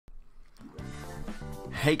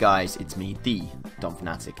Hey guys, it's me, the Dom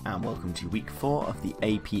Fanatic, and welcome to week 4 of the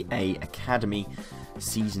APA Academy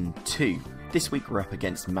Season 2. This week we're up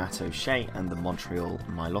against Matt O'Shea and the Montreal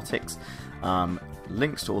Milotics.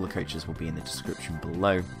 Links to all the coaches will be in the description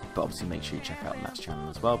below, but obviously make sure you check out Matt's channel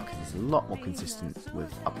as well, because he's a lot more consistent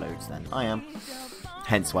with uploads than I am,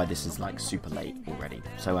 hence why this is like super late already.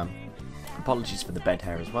 So apologies for the bed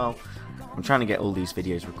hair as well. I'm trying to get all these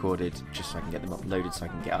videos recorded just so I can get them uploaded so I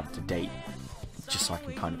can get up to date, just so I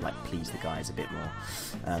can kind of like please the guys a bit more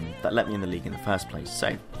that let me in the league in the first place. So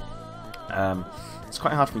it's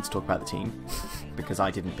quite hard for me to talk about the team because I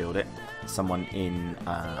didn't build it. Someone in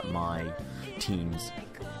my team's,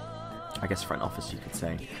 I guess, front office, you could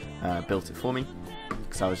say, built it for me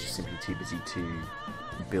because I was just simply too busy to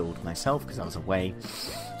build myself because I was away.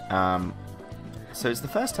 So it's the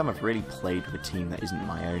first time I've really played with a team that isn't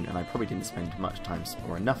my own, and I probably didn't spend much time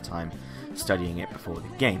or enough time studying it before the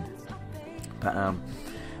game. But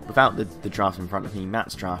without the draft in front of me,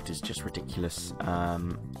 Matt's draft is just ridiculous.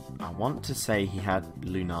 I want to say he had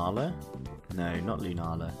Lunala. No, not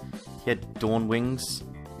Lunala. He had Dawnwings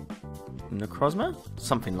Necrozma?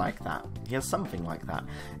 Something like that. He has something like that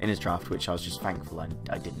in his draft, which I was just thankful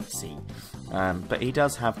I didn't see. But he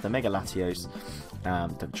does have the Mega Latios,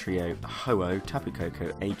 the trio Ho-Oh, Tapu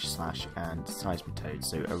Koko, Aegislash, and Seismitoad.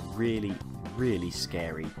 So a really, really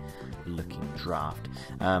scary looking draft.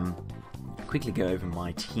 Quickly go over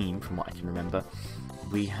my team from what I can remember.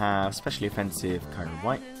 We have specially offensive Kyron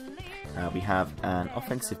White. We have an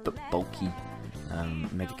offensive but bulky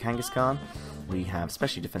Mega Kangaskhan. We have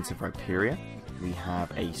specially defensive Rhyperior. We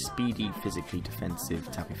have a speedy, physically defensive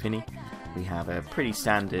Tapu Fini. We have a pretty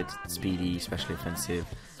standard speedy, specially offensive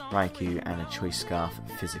Raikou, and a Choice Scarf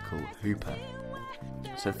physical Hooper.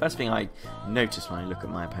 So the first thing I notice when I look at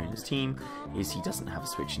my opponent's team is he doesn't have a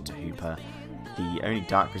switch into Hooper. The only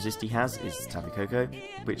Dark Resist he has is Tapu Koko,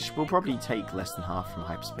 which will probably take less than half from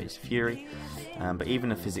Hyperspace Fury. But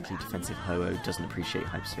even a physically defensive Ho-Oh doesn't appreciate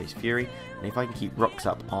Hyperspace Fury, and if I can keep rocks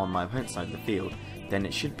up on my opponent's side of the field, then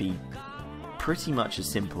it should be pretty much as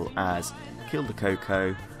simple as kill the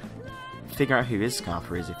Koko, figure out who his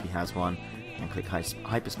Scarfer is if he has one, and click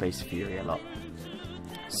Hyperspace Fury a lot.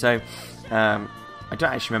 So, I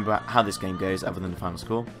don't actually remember how this game goes other than the final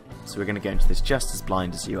score, so we're going to go into this just as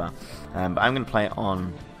blind as you are. But I'm going to play it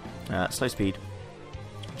on slow speed,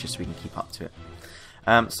 just so we can keep up to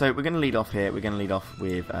it. So we're going to lead off here. We're going to lead off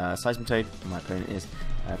with Seismitoad. My opponent is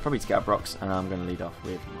probably to get up rocks, and I'm going to lead off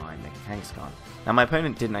with my Mega Kangaskhan. Now my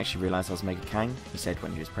opponent didn't actually realise I was Mega Kang, he said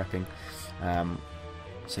when he was prepping.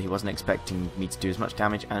 So he wasn't expecting me to do as much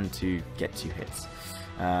damage and to get 2 hits.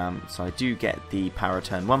 So I do get the power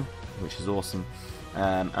turn 1, which is awesome.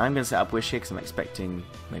 I'm going to set up Wish here because I'm expecting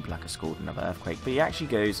maybe like a Scald, another Earthquake, but he actually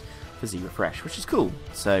goes for Z Refresh, which is cool.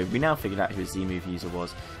 So we now figured out who his Z move user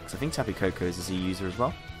was, because I think Tapu Koko is a Z user as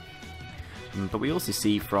well. But we also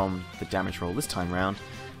see from the damage roll this time round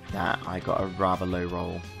that I got a rather low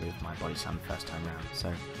roll with my Body Slam first time round.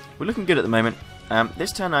 So we're looking good at the moment.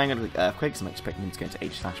 This turn I'm going to click Earthquake because I'm expecting him to go into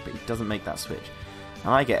H-Slash, but he doesn't make that switch. And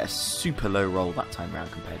I get a super low roll that time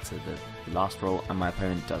round compared to the last roll, and my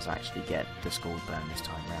opponent does actually get the Scald Burn this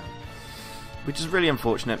time round, which is really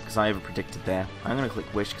unfortunate because I over-predicted there. I'm going to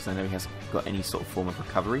click Wish because I know he hasn't got any sort of form of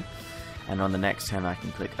recovery, and on the next turn I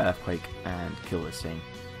can click Earthquake and kill this thing.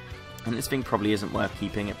 And this thing probably isn't worth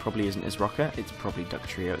keeping. It probably isn't his Rocker, it's probably Duck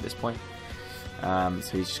Trio at this point.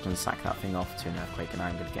 So he's just going to sack that thing off to an Earthquake, and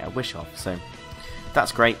I'm going to get a Wish off. So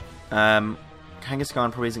that's great.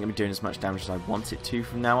 Kangaskhan probably isn't going to be doing as much damage as I want it to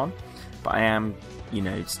from now on, but I am, you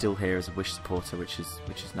know, still here as a Wish supporter, which is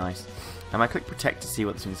nice. And I click Protect to see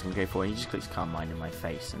what this thing's going to go for, and he just clicks Calm Mind in my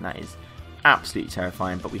face, and that is absolutely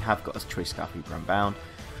terrifying. But we have got a Choice Scarf Hooper Unbound,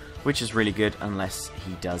 which is really good unless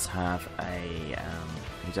he does have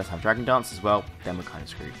Dragon Dance as well. Then we're kind of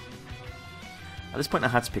screwed. At this point, I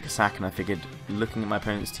had to pick a sack, and I figured, looking at my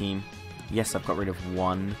opponent's team, yes, I've got rid of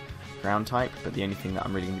one ground type, but the only thing that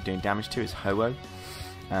I'm really going to be doing damage to is Ho-Oh,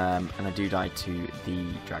 and I do die to the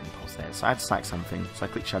Dragon Pulse there, so I had to sack something. So I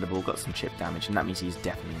clicked Shadow Ball, got some chip damage, and that means he's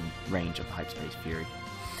definitely in range of the Hyperspace Fury.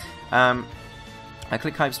 I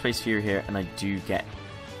click Hyperspace Fury here, and I do get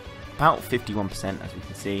about 51%, as we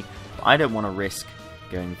can see, but I don't want to risk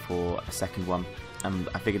going for a second one, and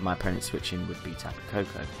I figured my opponent's switch-in would be Tapu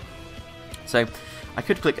Koko. So I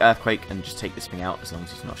could click Earthquake and just take this thing out as long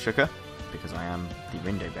as he's not Sugar, because I am the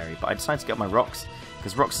Rindo Berry, but I decided to get my Rocks,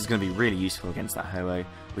 because Rocks is going to be really useful against that Ho-Oh,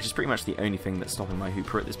 which is pretty much the only thing that's stopping my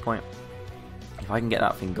Hooper at this point. If I can get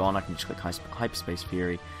that thing gone, I can just click Hyperspace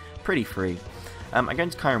Fury, pretty free. I go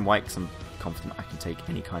into Kyron White because I'm confident I can take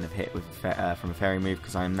any kind of hit with from a Fairy move,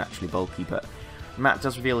 because I am naturally bulky, but Matt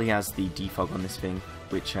does reveal he has the defog on this thing,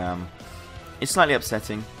 which is slightly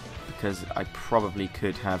upsetting, because I probably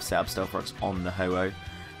could have set up Stealth Rocks on the Ho-Oh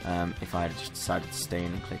if I had just decided to stay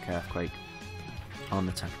in and click Earthquake on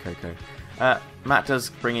the Tapu Koko. Matt does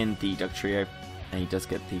bring in the Doug Trio, and he does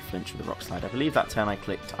get the flinch with the Rock Slide. I believe that turn I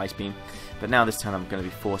clicked Ice Beam, but now this turn I'm going to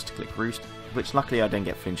be forced to click Roost, which luckily I don't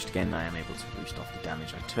get flinched again. I am able to Roost off the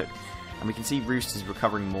damage I took, and we can see Roost is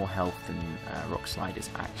recovering more health than Rock Slide is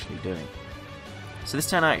actually doing. So this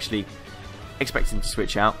turn I actually expected him to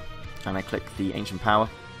switch out, and I click the Ancient Power,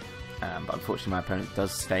 but unfortunately my opponent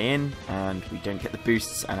does stay in, and we don't get the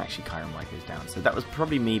boosts, and actually Chiron White goes down. So that was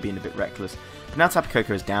probably me being a bit reckless. But now Tapu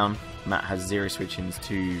Koko is down, Matt has 0 switch-ins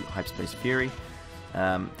to Hyperspace Fury.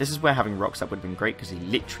 This is where having Rocks up would have been great, because he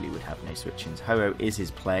literally would have no switch-ins. Ho-Oh is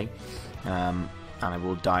his play, and I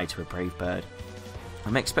will die to a Brave Bird.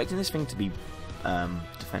 I'm expecting this thing to be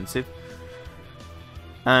defensive,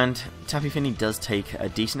 and Tapu Fini does take a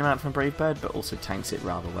decent amount from Brave Bird, but also tanks it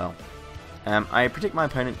rather well. I predict my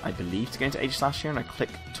opponent, I believe, to go into Aegislash here, and I click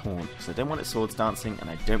Taunt, because I don't want it Swords Dancing, and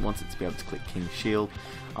I don't want it to be able to click King's Shield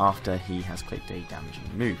after he has clicked a damaging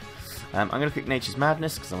move. I'm going to click Nature's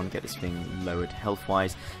Madness, because I want to get this thing lowered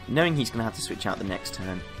health-wise, knowing he's going to have to switch out the next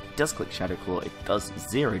turn. He does click Shadow Claw, it does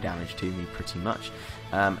 0 damage to me, pretty much,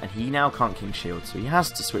 and he now can't King's Shield, so he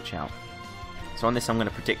has to switch out. So on this I'm going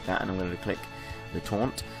to predict that, and I'm going to click the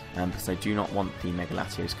Taunt, because I do not want the Mega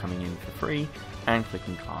Latios coming in for free, and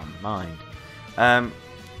clicking Calm Mind.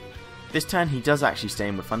 This turn he does actually stay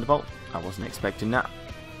in with Thunderbolt. I wasn't expecting that.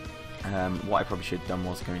 What I probably should have done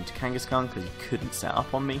was go into Kangaskhan, because he couldn't set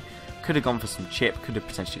up on me. Could have gone for some chip, could have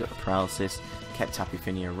potentially got the Paralysis, kept Tapu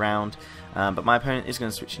Fini around, but my opponent is going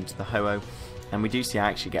to switch into the Ho-Oh, and we do see I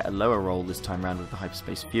actually get a lower roll this time around with the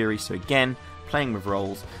Hyperspace Fury, so again, playing with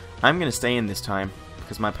rolls. I'm going to stay in this time,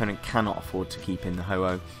 because my opponent cannot afford to keep in the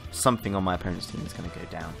Ho-Oh. Something on my opponent's team is going to go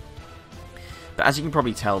down. But as you can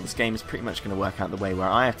probably tell, this game is pretty much going to work out the way where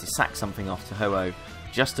I have to sack something off to Ho-Oh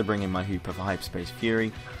just to bring in my Hooper for Hyperspace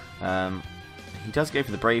Fury. He does go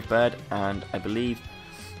for the Brave Bird, and I believe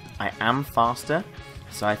I am faster,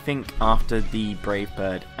 so I think after the Brave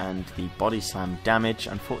Bird and the Body Slam damage,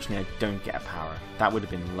 unfortunately I don't get a power. That would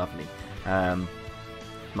have been lovely.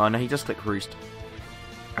 No, he does click Roost.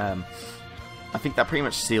 I think that pretty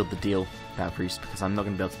much sealed the deal, that Roost, because I'm not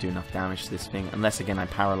going to be able to do enough damage to this thing, unless again I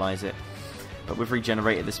paralyze it. But with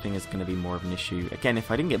Regenerator, this thing is going to be more of an issue. Again,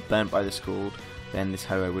 if I didn't get burnt by the Scald, then this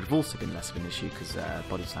Ho-Oh would have also been less of an issue, because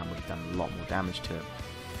Body Slam would have done a lot more damage to it.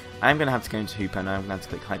 I'm going to have to go into Hooper, and I'm going to have to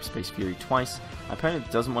click Hyperspace Fury twice. My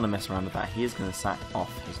opponent doesn't want to mess around with that. He is going to sack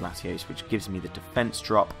off his Latios, which gives me the defense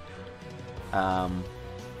drop.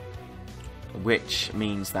 Which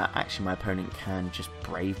means that actually my opponent can just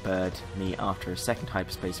Brave Bird me after a second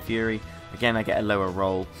Hyperspace Fury. Again, I get a lower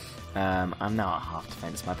roll. I'm now at half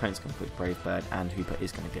defense. My opponent's going to click Brave Bird, and Hooper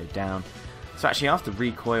is going to go down. So actually, after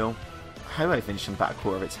recoil, Ho-Oh finished on about a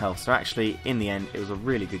quarter of its health. So actually, in the end, it was a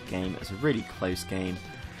really good game. It was a really close game.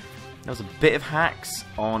 There was a bit of hacks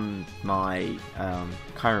on my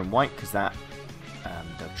Chiron White, because that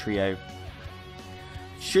Doug Trio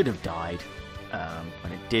should have died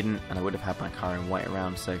when it didn't, and I would have had my Chiron White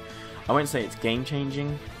around. So I won't say it's game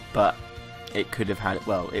changing, but it could have had,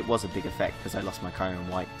 well, it was a big effect, because I lost my Chiron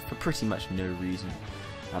White for pretty much no reason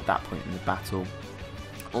at that point in the battle.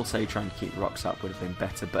 Also, trying to keep rocks up would have been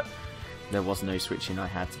better, but there was no switching I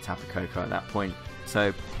had to Tapu Koko at that point.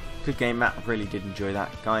 So, good game, Matt. I really did enjoy that.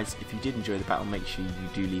 Guys, if you did enjoy the battle, make sure you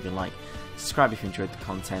do leave a like. Subscribe if you enjoyed the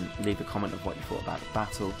content. Leave a comment of what you thought about the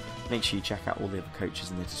battle. Make sure you check out all the other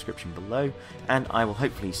coaches in the description below. And I will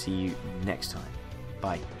hopefully see you next time.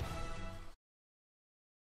 Bye.